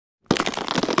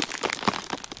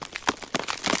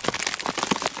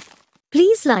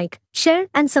Please like, share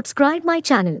and subscribe my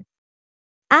channel,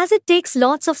 as it takes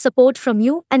lots of support from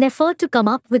you and effort to come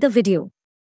up with a video.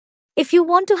 If you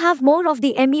want to have more of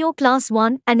the MEO Class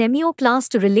 1 and MEO Class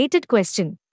 2 related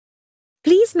question,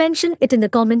 please mention it in the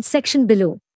comment section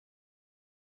below.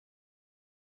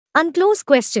 UNCLOS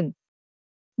question.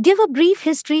 Give a brief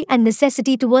history and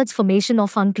necessity towards formation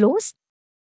of UNCLOS.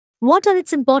 What are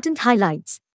its important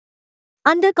highlights?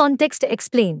 Under context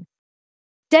explain.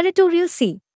 Territorial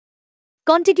Sea.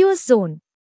 Contiguous Zone.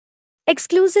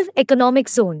 Exclusive Economic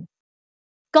Zone.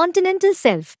 Continental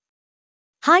Self.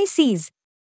 High Seas.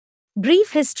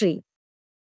 Brief history.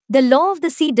 The law of the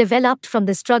sea developed from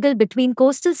the struggle between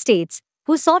coastal states,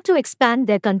 who sought to expand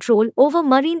their control over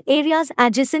marine areas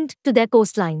adjacent to their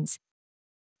coastlines.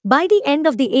 By the end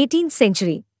of the 18th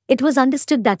century, it was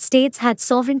understood that states had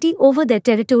sovereignty over their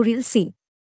territorial sea.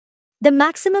 The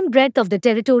maximum breadth of the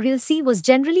territorial sea was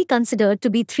generally considered to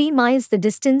be 3 miles, the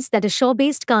distance that a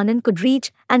shore-based cannon could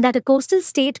reach and that a coastal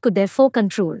state could therefore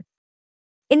control.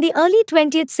 In the early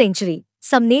 20th century,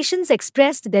 some nations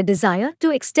expressed their desire to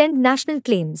extend national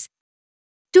claims,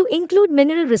 to include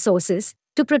mineral resources,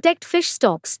 to protect fish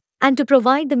stocks, and to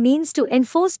provide the means to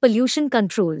enforce pollution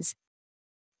controls.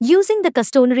 Using the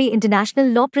customary international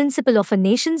law principle of a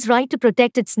nation's right to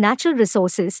protect its natural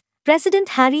resources, President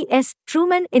Harry S.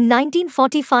 Truman in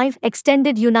 1945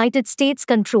 extended United States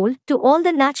control to all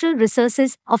the natural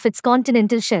resources of its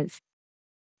continental shelf.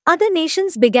 Other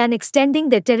nations began extending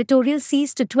their territorial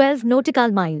seas to 12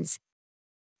 nautical miles.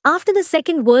 After the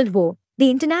Second World War,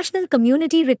 the international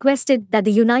community requested that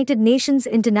the United Nations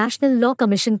International Law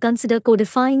Commission consider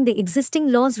codifying the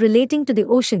existing laws relating to the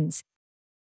oceans.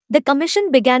 The Commission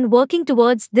began working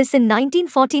towards this in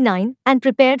 1949 and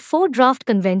prepared 4 draft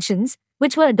conventions,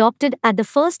 which were adopted at the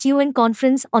first UN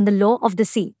Conference on the Law of the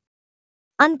Sea.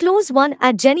 UNCLOS 1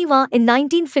 at Geneva in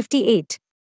 1958.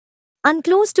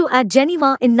 UNCLOS 2 at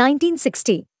Geneva in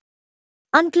 1960.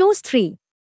 UNCLOS 3.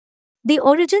 The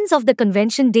origins of the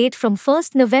convention date from 1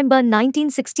 November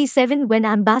 1967, when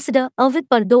Ambassador Arvid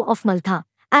Pardo of Malta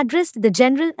addressed the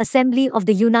General Assembly of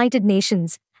the United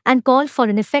Nations and called for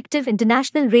an effective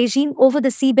international regime over the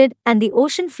seabed and the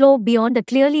ocean floor beyond a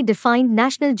clearly defined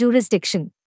national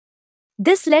jurisdiction.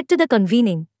 This led to the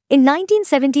convening, in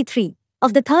 1973,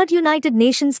 of the Third United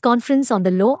Nations Conference on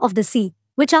the Law of the Sea,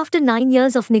 which after 9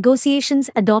 years of negotiations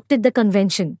adopted the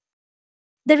convention.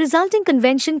 The resulting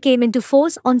convention came into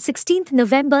force on 16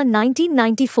 November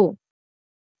 1994.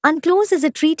 UNCLOS is a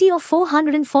treaty of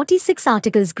 446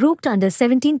 articles grouped under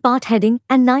 17-part heading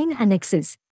and 9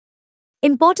 annexes.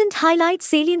 Important highlight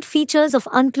salient features of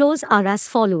UNCLOS are as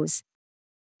follows.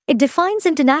 It defines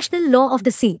international law of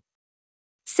the sea,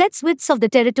 sets widths of the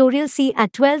territorial sea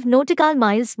at 12 nautical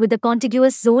miles with the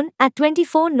contiguous zone at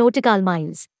 24 nautical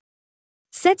miles,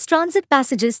 sets transit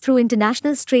passages through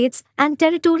international straits and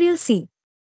territorial sea,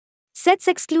 sets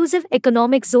exclusive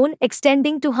economic zone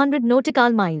extending to 100 nautical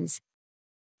miles.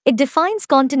 It defines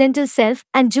continental self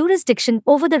and jurisdiction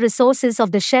over the resources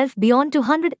of the shelf beyond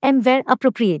 200 m where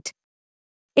appropriate.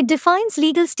 It defines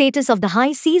legal status of the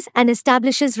high seas and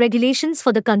establishes regulations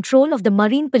for the control of the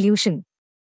marine pollution.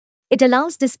 It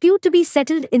allows dispute to be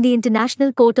settled in the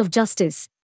International Court of Justice.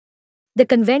 The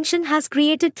Convention has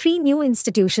created 3 new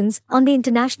institutions on the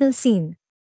international scene: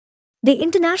 the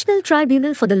International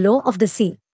Tribunal for the Law of the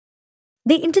Sea,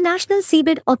 the International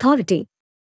Seabed Authority,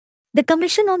 the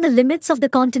Commission on the Limits of the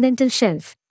Continental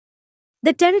Shelf.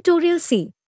 The Territorial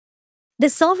Sea. The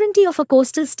sovereignty of a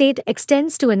coastal state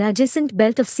extends to an adjacent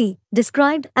belt of sea,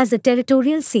 described as the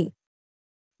territorial sea.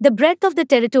 The breadth of the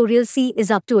territorial sea is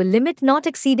up to a limit not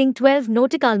exceeding 12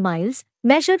 nautical miles,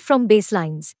 measured from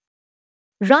baselines.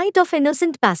 Right of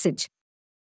innocent passage.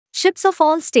 Ships of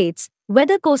all states,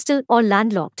 whether coastal or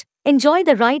landlocked, enjoy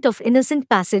the right of innocent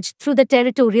passage through the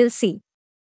territorial sea.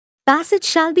 Passage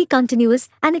shall be continuous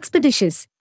and expeditious.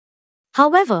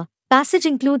 However, passage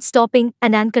includes stopping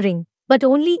and anchoring, but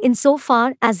only in so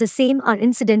far as the same are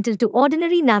incidental to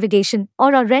ordinary navigation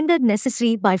or are rendered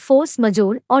necessary by force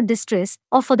majeure or distress,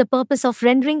 or for the purpose of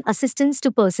rendering assistance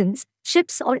to persons,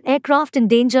 ships or aircraft in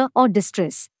danger or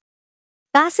distress.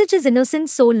 Passage is innocent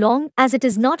so long as it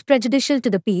is not prejudicial to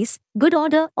the peace, good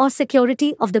order or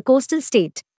security of the coastal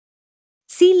state.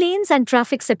 Sea lanes and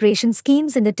traffic separation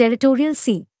schemes in the territorial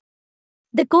sea.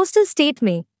 The coastal state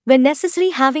may, when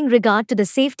necessary having regard to the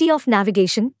safety of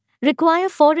navigation, require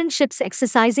foreign ships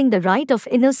exercising the right of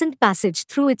innocent passage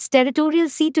through its territorial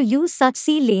sea to use such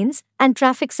sea lanes and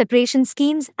traffic separation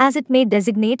schemes as it may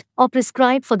designate or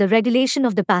prescribe for the regulation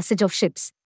of the passage of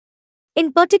ships.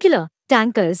 In particular,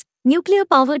 tankers,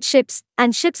 nuclear-powered ships,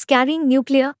 and ships carrying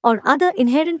nuclear or other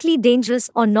inherently dangerous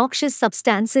or noxious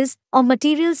substances or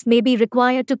materials may be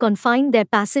required to confine their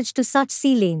passage to such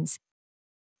sea lanes.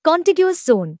 Contiguous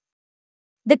zone.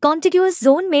 The contiguous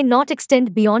zone may not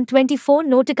extend beyond 24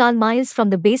 nautical miles from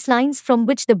the baselines from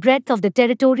which the breadth of the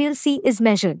territorial sea is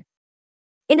measured.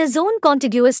 In a zone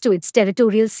contiguous to its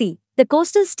territorial sea, the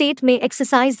coastal state may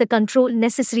exercise the control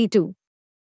necessary to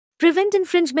prevent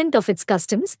infringement of its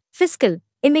customs, fiscal,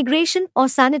 immigration or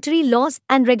sanitary laws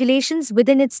and regulations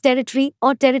within its territory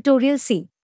or territorial sea.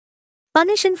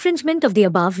 Punish infringement of the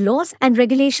above laws and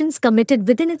regulations committed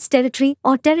within its territory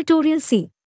or territorial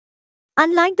sea.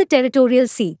 Unlike the territorial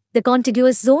sea, the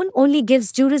contiguous zone only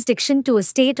gives jurisdiction to a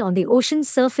state on the ocean's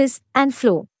surface and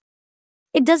floor.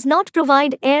 It does not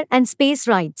provide air and space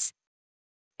rights.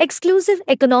 Exclusive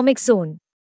Economic Zone.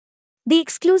 The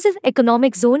exclusive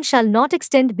economic zone shall not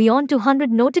extend beyond 200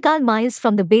 nautical miles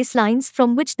from the baselines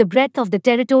from which the breadth of the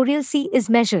territorial sea is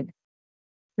measured.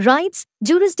 Rights,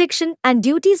 jurisdiction, and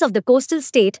duties of the coastal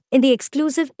state in the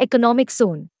exclusive economic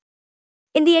zone.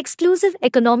 In the exclusive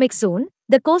economic zone,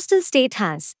 the coastal state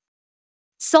has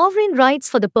sovereign rights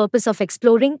for the purpose of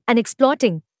exploring and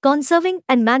exploiting, conserving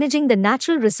and managing the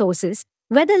natural resources,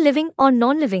 whether living or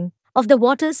non-living, of the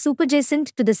waters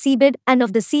superjacent to the seabed and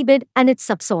of the seabed and its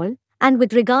subsoil, and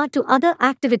with regard to other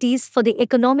activities for the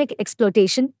economic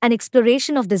exploitation and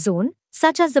exploration of the zone,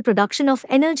 such as the production of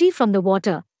energy from the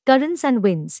water, currents and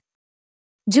winds.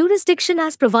 Jurisdiction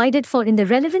as provided for in the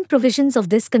relevant provisions of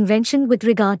this convention with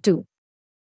regard to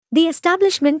the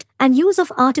establishment and use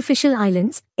of artificial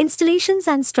islands, installations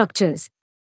and structures.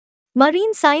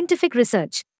 Marine scientific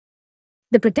research.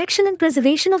 The protection and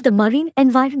preservation of the marine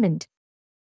environment.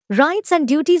 Rights and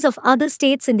duties of other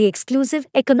states in the exclusive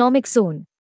economic zone.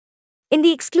 In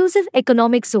the exclusive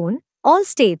economic zone, all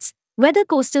states, whether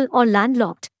coastal or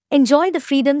landlocked, enjoy the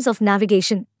freedoms of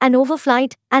navigation and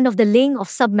overflight and of the laying of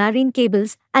submarine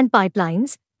cables and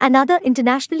pipelines, and other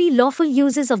internationally lawful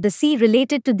uses of the sea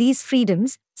related to these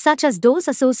freedoms, such as those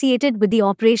associated with the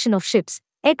operation of ships,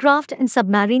 aircraft and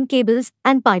submarine cables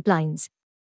and pipelines.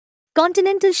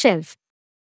 Continental Shelf.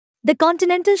 The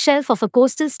continental shelf of a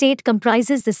coastal state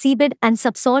comprises the seabed and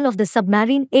subsoil of the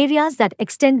submarine areas that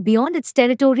extend beyond its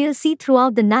territorial sea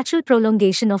throughout the natural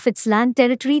prolongation of its land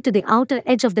territory to the outer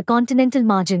edge of the continental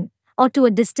margin, or to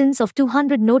a distance of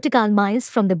 200 nautical miles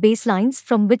from the baselines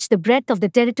from which the breadth of the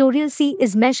territorial sea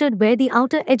is measured where the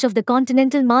outer edge of the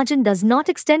continental margin does not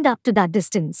extend up to that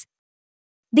distance.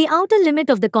 The outer limit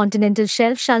of the continental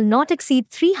shelf shall not exceed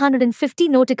 350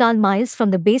 nautical miles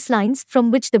from the baselines from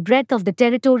which the breadth of the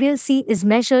territorial sea is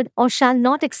measured or shall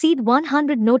not exceed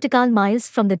 100 nautical miles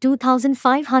from the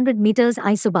 2,500 meters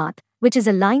isobath, which is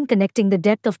a line connecting the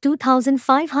depth of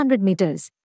 2,500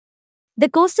 meters. The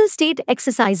coastal state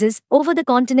exercises over the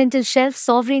continental shelf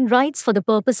sovereign rights for the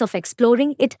purpose of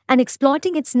exploring it and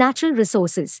exploiting its natural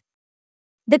resources.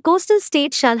 The coastal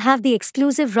state shall have the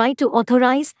exclusive right to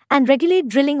authorize and regulate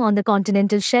drilling on the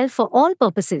continental shelf for all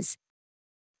purposes.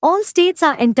 All states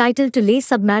are entitled to lay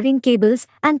submarine cables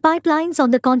and pipelines on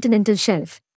the continental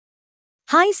shelf.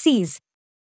 High seas.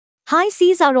 High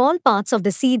seas are all parts of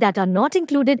the sea that are not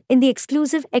included in the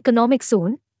exclusive economic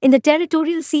zone, in the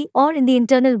territorial sea or in the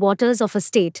internal waters of a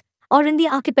state, or in the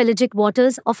archipelagic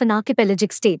waters of an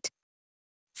archipelagic state.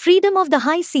 Freedom of the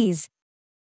high seas.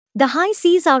 The high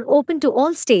seas are open to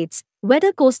all states,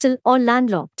 whether coastal or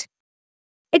landlocked.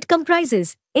 It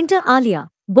comprises, inter alia,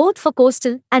 both for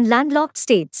coastal and landlocked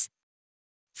states.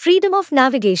 Freedom of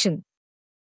navigation.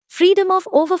 Freedom of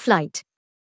overflight.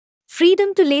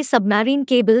 Freedom to lay submarine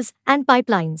cables and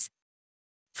pipelines.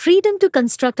 Freedom to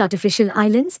construct artificial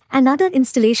islands and other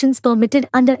installations permitted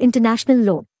under international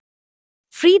law.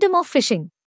 Freedom of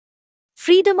fishing.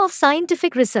 Freedom of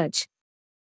scientific research.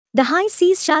 The high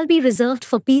seas shall be reserved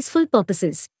for peaceful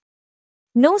purposes.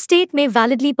 No state may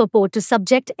validly purport to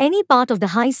subject any part of the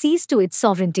high seas to its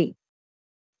sovereignty.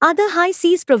 Other high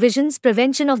seas provisions: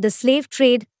 prevention of the slave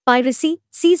trade, piracy,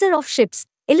 seizure of ships,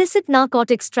 illicit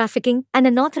narcotics trafficking, and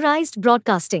unauthorized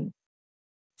broadcasting.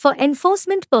 For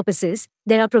enforcement purposes,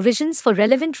 there are provisions for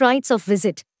relevant rights of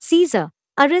visit, seizure,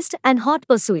 arrest, and hot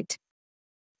pursuit.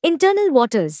 Internal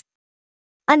waters.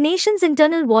 A nation's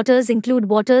internal waters include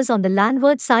waters on the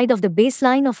landward side of the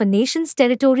baseline of a nation's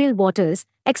territorial waters,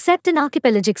 except in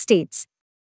archipelagic states.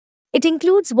 It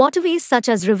includes waterways such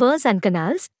as rivers and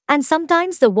canals, and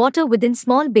sometimes the water within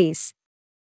small bays.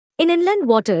 In inland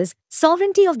waters,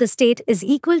 sovereignty of the state is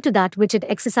equal to that which it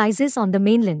exercises on the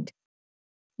mainland.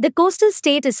 The coastal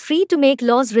state is free to make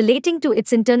laws relating to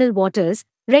its internal waters,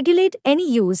 regulate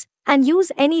any use, and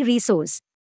use any resource.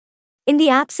 In the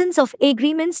absence of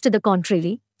agreements to the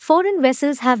contrary, Foreign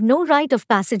vessels have no right of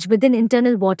passage within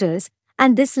internal waters,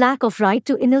 and this lack of right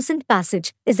to innocent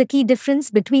passage is a key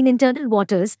difference between internal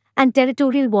waters and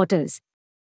territorial waters.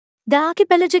 The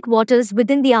archipelagic waters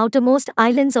within the outermost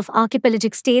islands of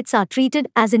archipelagic states are treated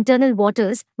as internal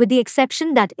waters, with the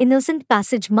exception that innocent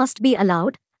passage must be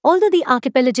allowed, although the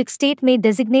archipelagic state may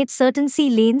designate certain sea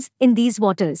lanes in these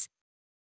waters.